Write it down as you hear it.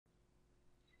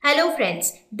Hello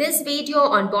friends, this video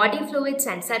on body fluids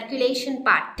and circulation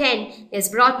part 10 is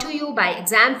brought to you by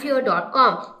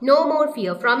examfear.com. No more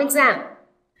fear from exam.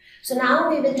 So now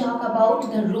we will talk about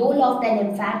the role of the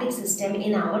lymphatic system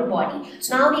in our body.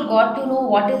 So now we got to know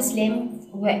what is lymph,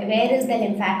 where is the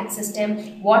lymphatic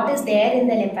system, what is there in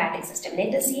the lymphatic system.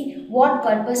 Let us see what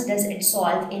purpose does it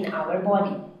solve in our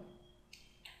body.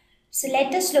 So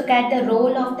let us look at the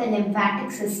role of the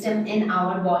lymphatic system in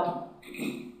our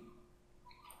body.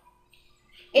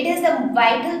 It is the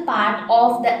vital part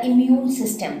of the immune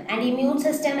system, and immune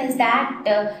system is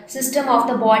that system of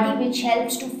the body which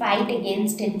helps to fight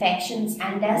against infections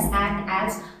and does act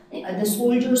as the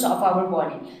soldiers of our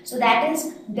body. So that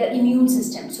is the immune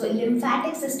system. So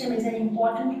lymphatic system is an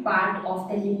important part of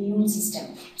the immune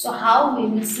system. So how we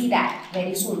will see that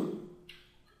very soon.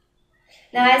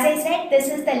 Now, as I said, this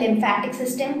is the lymphatic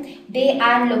system. They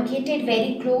are located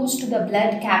very close to the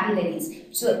blood capillaries.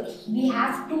 So we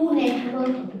have two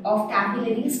networks of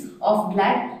capillaries of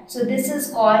blood. So this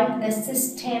is called the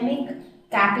systemic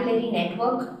capillary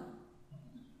network.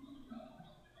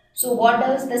 So what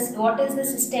is the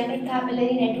systemic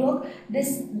capillary network?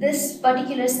 This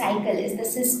particular cycle is the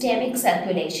systemic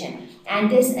circulation,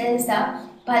 and this is the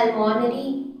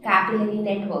pulmonary capillary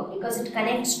network because it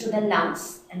connects to the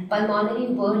lungs, and pulmonary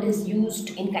word is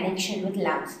used in connection with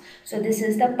lungs. So this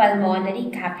is the pulmonary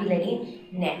capillary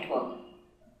network,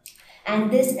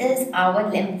 and this is our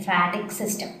lymphatic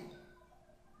system.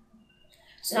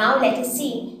 So now let us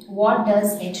see what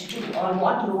does it do or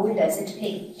what role does it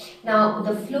play. Now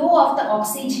the flow of the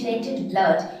oxygenated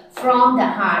blood from the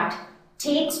heart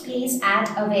takes place at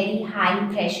a very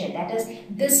high pressure. That is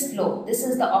this flow. This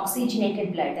is the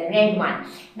oxygenated blood, the red one.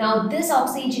 Now this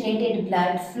oxygenated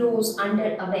blood flows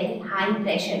under a very high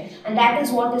pressure, and that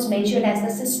is what is measured as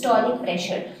the systolic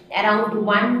pressure, around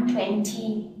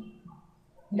 120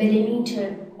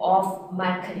 millimeter of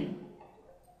mercury.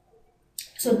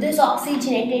 So this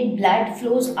oxygenated blood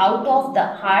flows out of the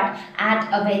heart at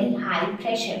a very high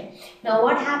pressure. Now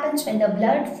what happens when the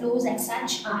blood flows at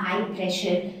such a high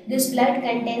pressure? This blood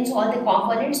contains all the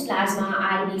components: plasma,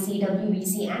 RBC,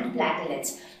 WBC and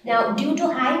platelets. Now due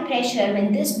to high pressure,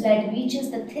 when this blood reaches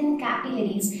the thin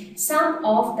capillaries, some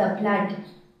of the blood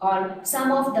or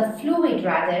some of the fluid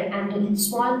rather and the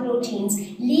small proteins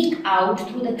leak out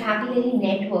through the capillary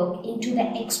network into the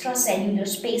extracellular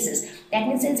spaces. That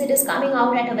means since it is coming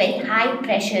out at a very high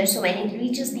pressure, so when it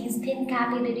reaches these thin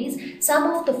capillaries, some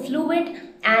of the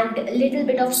fluid and a little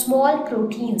bit of small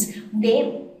proteins,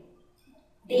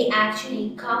 they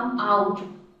actually come out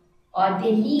or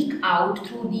they leak out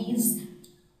through these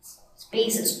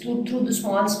spaces, through the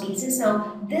small spaces.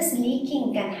 Now this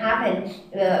leaking can happen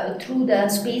through the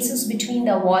spaces between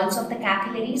the walls of the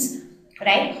capillaries,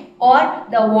 right? Or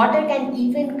the water can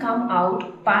even come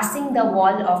out passing the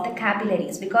wall of the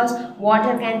capillaries, because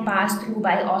water can pass through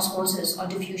by osmosis or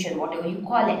diffusion, whatever you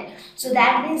call it. So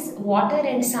that means water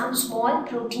and some small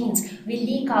proteins will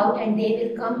leak out and they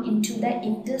will come into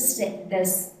the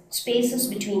spaces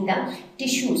between the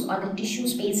tissues, or the tissue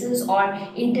spaces or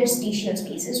interstitial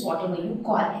spaces, whatever you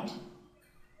call it.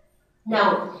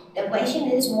 Now the question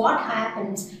is, what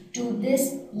happens to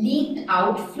this leaked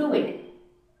out fluid?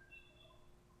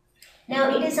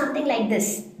 Now it is something like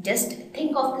this. Just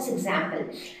think of this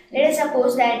example. Let us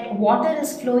suppose that water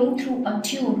is flowing through a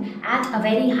tube at a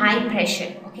very high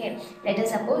pressure. Okay, let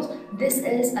us suppose this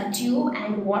is a tube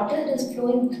and water is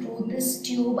flowing through this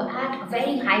tube at a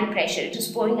very high pressure. It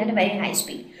is flowing at a very high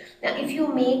speed. Now if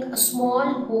you make a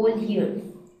small hole here,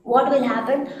 what will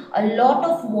happen? A lot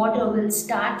of water will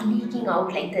start leaking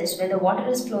out like this. When the water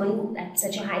is flowing at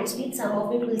such a high speed, some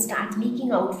of it will start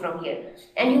leaking out from here,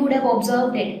 and you would have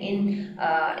observed it in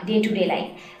day-to-day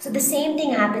life. So the same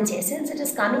thing happens here. Since it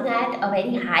is coming at a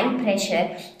very high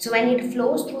pressure, so when it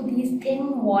flows through these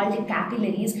thin-walled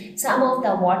capillaries, some of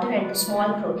the water and the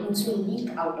small proteins will leak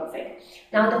out of it.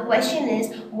 Now the question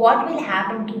is, what will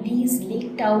happen to these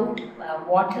leaked out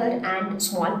water and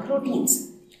small proteins?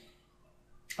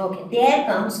 Okay, there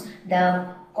comes the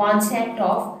concept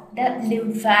of the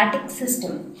lymphatic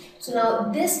system. So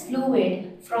now this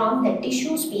fluid from the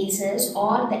tissue spaces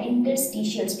or the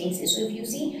interstitial spaces. So if you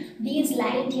see these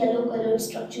light yellow colored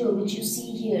structure which you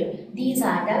see here, these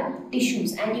are the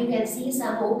tissues, and you can see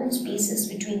some open spaces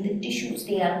between the tissues.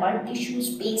 They are called tissue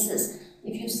spaces.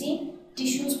 If you see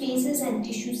tissue spaces and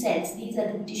tissue cells, these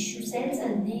are the tissue cells,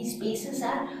 and these spaces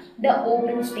are the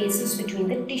open spaces between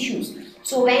the tissues.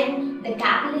 So when the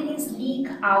capillaries leak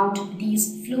out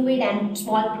these fluid and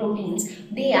small proteins,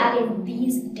 they are in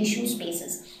these tissue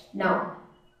spaces. Now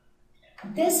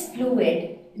this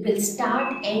fluid will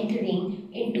start entering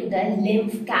into the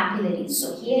lymph capillaries.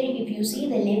 So here if you see,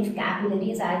 the lymph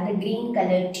capillaries are the green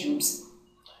colored tubes,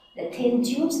 the thin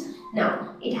tubes.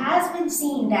 Now it has been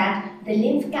seen that the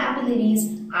lymph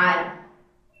capillaries are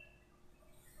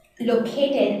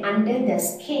located under the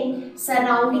skin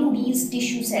surrounding these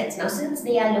tissue cells. Now since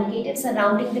they are located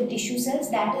surrounding the tissue cells,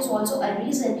 that is also a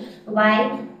reason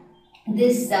why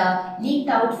this leaked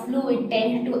out fluid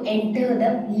tend to enter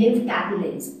the lymph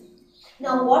capillaries.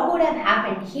 Now what would have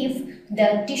happened if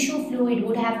the tissue fluid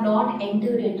would have not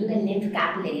entered into the lymph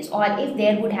capillaries, or if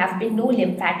there would have been no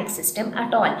lymphatic system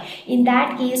at all? In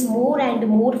that case, more and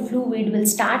more fluid will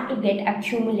start to get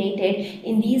accumulated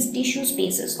in these tissue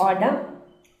spaces or the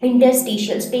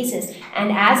interstitial spaces,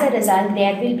 and as a result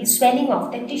there will be swelling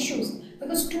of the tissues,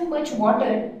 because too much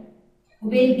water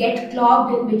will get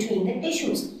clogged in between the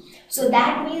tissues. So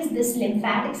that means this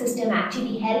lymphatic system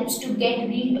actually helps to get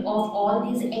rid of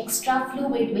all these extra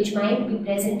fluid which might be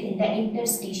present in the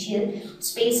interstitial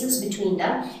spaces between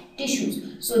the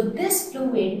tissues. So this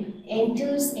fluid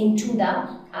enters into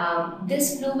the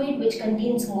this fluid, which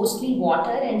contains mostly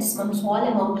water and some small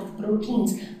amount of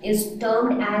proteins, is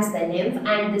termed as the lymph,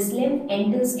 and this lymph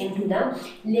enters into the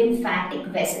lymphatic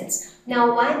vessels.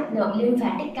 Now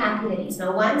lymphatic capillaries.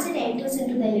 Now once it enters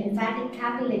into the lymphatic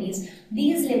capillaries,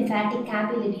 these lymphatic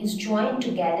capillaries join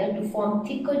together to form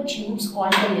thicker tubes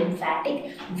called the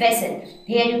lymphatic vessel.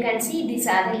 Here you can see these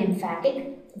are the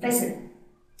lymphatic vessels.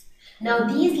 Now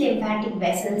these lymphatic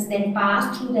vessels then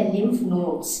pass through the lymph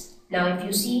nodes. Now if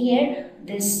you see here,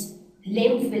 this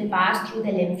lymph will pass through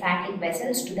the lymphatic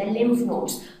vessels to the lymph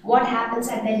nodes. What happens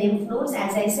at the lymph nodes?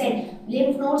 As I said,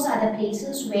 lymph nodes are the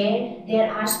places where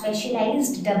there are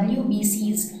specialized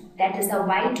WBCs, that is the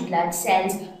white blood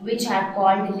cells, which are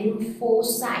called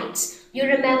lymphocytes. You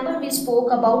remember we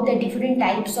spoke about the different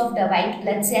types of the white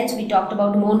blood cells. We talked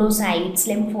about monocytes,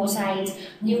 lymphocytes,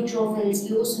 neutrophils,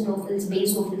 eosinophils,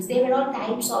 basophils. They were all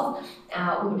types of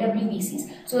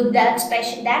WBCs. So that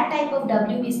type of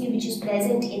WBC which is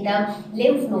present in the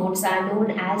lymph nodes are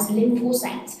known as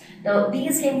lymphocytes. Now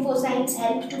these lymphocytes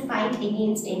help to fight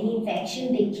against any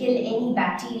infection. They kill any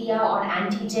bacteria or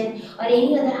antigen or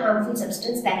any other harmful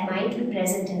substance that might be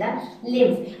present in the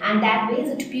lymph, and that way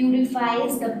it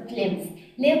purifies the lymph.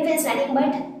 Lymph is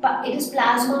nothing but it is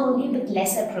plasma only with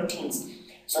lesser proteins.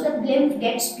 So the lymph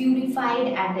gets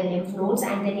purified at the lymph nodes,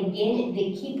 and then again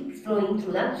they keep flowing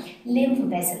through the lymph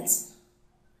vessels,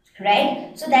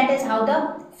 right? So that is how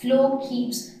the flow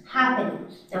keeps happening.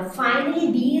 Now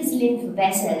finally these lymph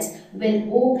vessels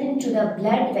will open to the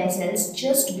blood vessels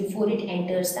just before it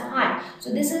enters the heart.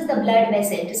 So this is the blood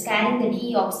vessel, it is carrying the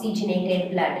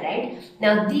deoxygenated blood, right?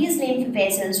 Now these lymph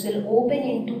vessels will open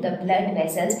into the blood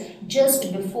vessels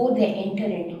just before they enter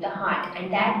into the heart,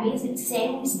 and that means it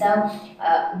sends the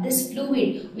this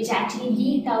fluid which actually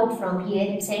leaked out from here,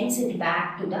 it sends it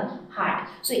back to the heart.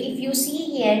 So if you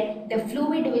see here, the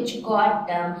fluid which got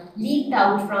leaked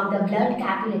out from the blood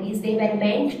capillaries, they were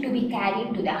meant to be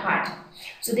carried to the heart.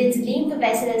 So this lymph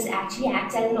vessels actually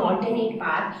acts as an alternate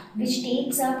path which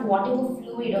takes up whatever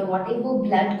fluid or whatever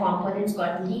blood components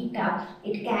got leaked out,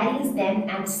 it carries them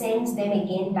and sends them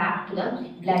again back to the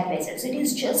blood vessels. So it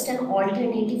is just an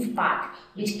alternative path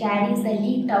which carries the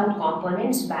leaked out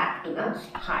components back to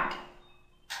the heart.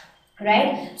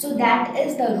 Right? So that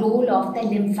is the role of the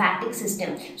lymphatic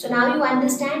system. So now you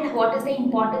understand what is the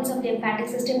importance of lymphatic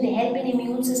system. They help in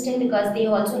immune system because they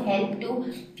also help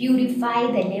to purify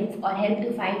the lymph or help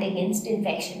to fight against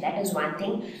infection. That is one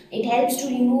thing. It helps to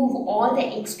remove all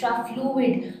the extra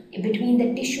fluid between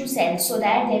the tissue cells so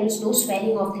that there is no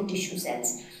swelling of the tissue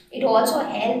cells. It also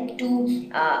helps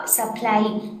to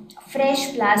supply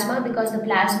fresh plasma, because the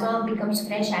plasma becomes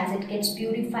fresh as it gets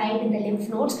purified in the lymph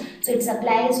nodes. So it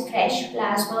supplies fresh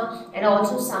plasma and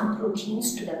also some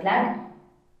proteins to the blood.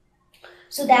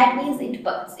 So that means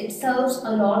it serves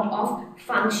a lot of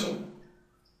function.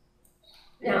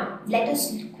 Now let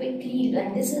us quickly,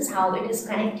 and this is how it is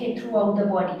connected throughout the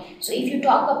body. So if you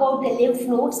talk about the lymph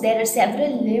nodes, there are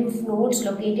several lymph nodes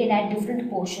located at different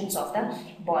portions of the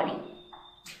body.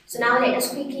 So now let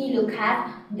us quickly look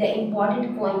at the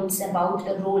important points about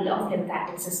the role of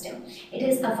lymphatic system. It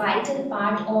is a vital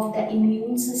part of the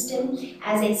immune system.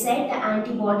 As I said, the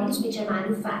antibodies which are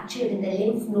manufactured in the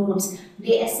lymph nodes,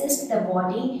 they assist the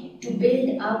body to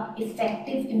build up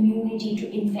effective immunity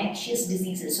to infectious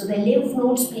diseases. So the lymph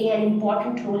nodes play an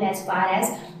important role as far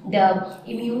as the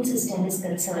immune system is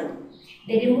concerned.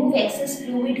 They remove excess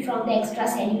fluid from the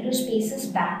extracellular spaces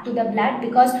back to the blood,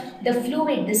 because the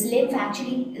fluid, this lymph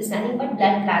actually is nothing but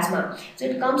blood plasma. So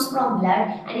it comes from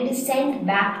blood and it is sent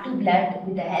back to blood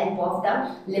with the help of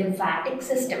the lymphatic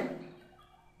system.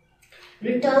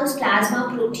 returns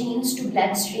plasma proteins to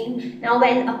bloodstream. Now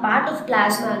when a part of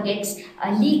plasma gets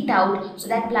leaked out, so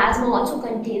that plasma also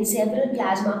contains several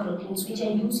plasma proteins which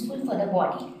are useful for the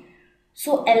body.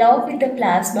 So along with the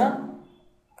plasma,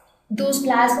 those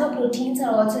plasma proteins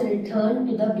are also returned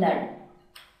to the blood.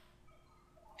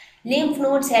 Lymph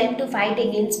nodes help to fight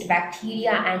against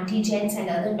bacteria, antigens and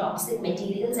other toxic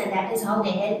materials, and that is how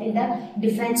they help in the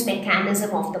defense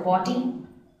mechanism of the body.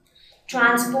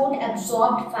 Transport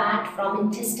absorbed fat from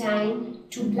intestine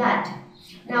to blood.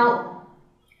 Now,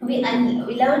 we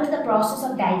learned the process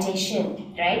of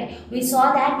digestion, right? We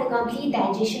saw that the complete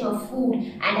digestion of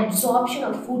food and absorption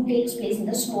of food takes place in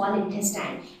the small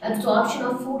intestine. Absorption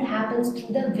of food happens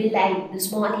through the villi, the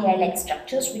small hair-like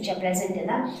structures which are present in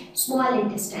the small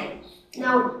intestine.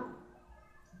 Now,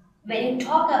 when you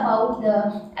talk about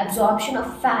the absorption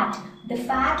of fat, the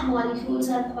fat molecules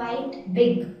are quite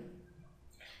big.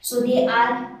 So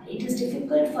it is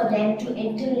difficult for them to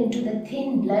enter into the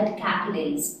thin blood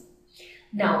capillaries.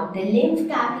 Now, the lymph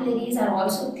capillaries are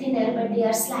also thinner, but they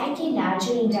are slightly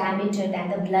larger in diameter than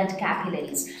the blood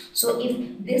capillaries. So,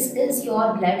 if this is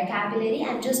your blood capillary,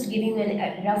 I'm just giving you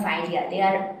a rough idea. They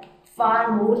are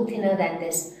far more thinner than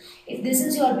this. If this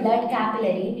is your blood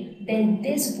capillary, then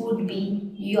this would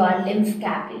be your lymph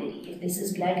capillary. If this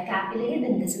is blood capillary,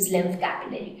 then this is lymph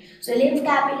capillary. So, lymph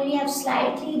capillary have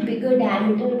slightly bigger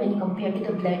diameter when compared to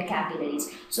the blood capillaries.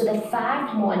 So, the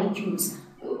fat molecules,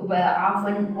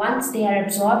 once they are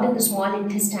absorbed in the small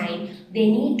intestine, they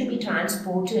need to be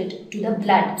transported to the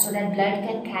blood so that blood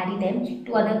can carry them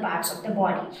to other parts of the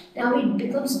body. Now it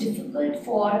becomes difficult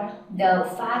for the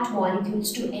fat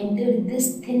molecules to enter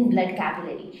this thin blood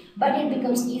capillary, but it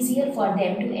becomes easier for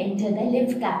them to enter the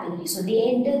lymph capillary. So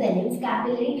they enter the lymph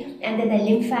capillary and then the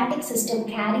lymphatic system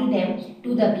carry them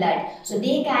to the blood. So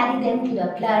they carry them to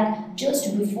the blood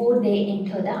just before they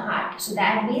enter the heart. So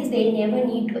that means they never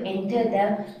need to enter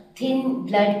the thin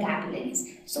blood capillaries.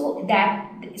 So in that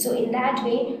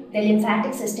way, the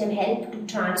lymphatic system helps to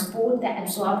transport the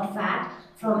absorbed fat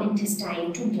from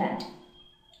intestine to blood.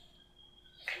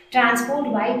 Transport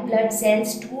white blood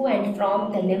cells to and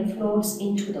from the lymph nodes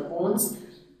into the bones.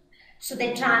 So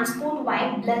they transport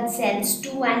white blood cells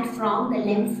to and from the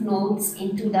lymph nodes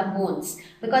into the bones,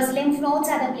 because lymph nodes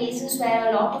are the places where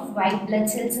a lot of white blood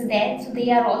cells are there. So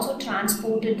they are also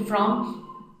transported from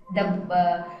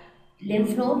the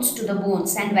lymph nodes to the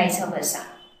bones and vice versa.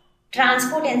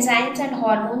 Transport enzymes and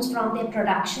hormones from their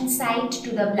production site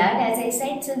to the blood, as I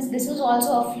said, since this is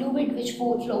also a fluid which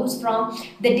flows from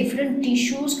the different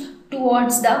tissues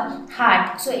towards the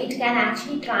heart. So it can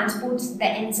actually transport the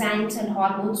enzymes and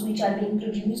hormones which are being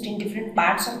produced in different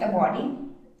parts of the body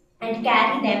and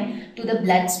carry them to the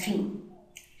bloodstream.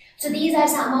 So these are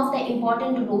some of the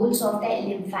important roles of the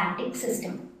lymphatic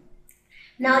system.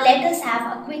 Now let us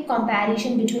have a quick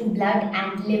comparison between blood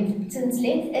and lymph, since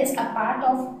lymph is a part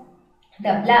of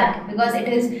the blood because it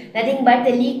is nothing but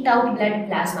the leaked out blood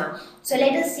plasma. So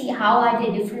let us see how are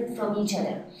they different from each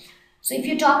other. So if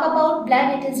you talk about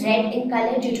blood, it is red in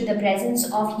color due to the presence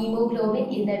of hemoglobin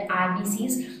in the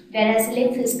RBCs, whereas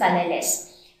lymph is colorless.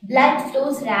 Blood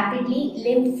flows rapidly,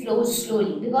 lymph flows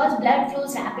slowly. Because blood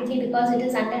flows rapidly because it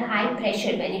is under high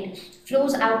pressure. When it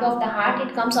flows out of the heart,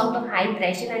 it comes out of high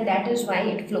pressure, and that is why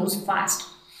it flows fast.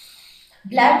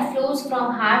 Blood flows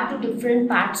from heart to different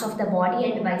parts of the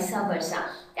body and vice versa.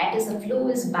 That is, the flow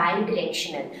is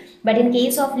bidirectional. But in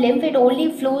case of lymph, it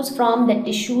only flows from the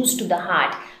tissues to the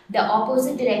heart. The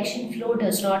opposite direction flow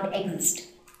does not exist.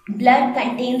 Blood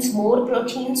contains more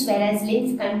proteins, whereas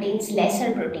lymph contains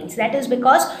lesser proteins. That is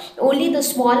because only the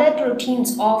smaller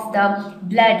proteins of the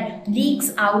blood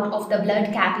leaks out of the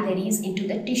blood capillaries into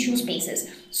the tissue spaces.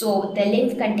 So the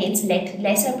lymph contains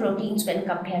lesser proteins when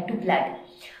compared to blood.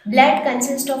 Blood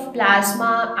consists of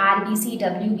plasma, RBC,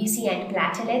 WBC and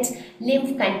platelets.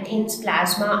 Lymph contains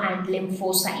plasma and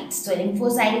lymphocytes. So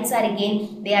lymphocytes are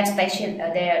again, they are special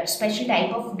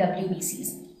type of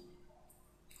WBCs.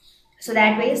 So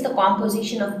that way the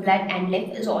composition of blood and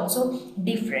lymph is also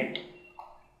different.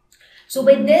 So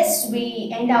with this, we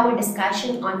end our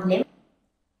discussion on lymph.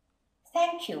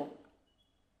 Thank you.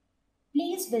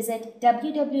 Please visit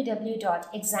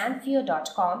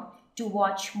www.examfear.com to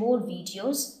watch more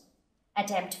videos,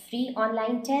 attempt free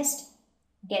online test,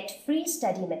 get free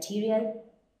study material,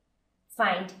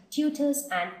 find tutors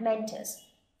and mentors.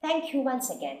 Thank you once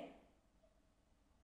again.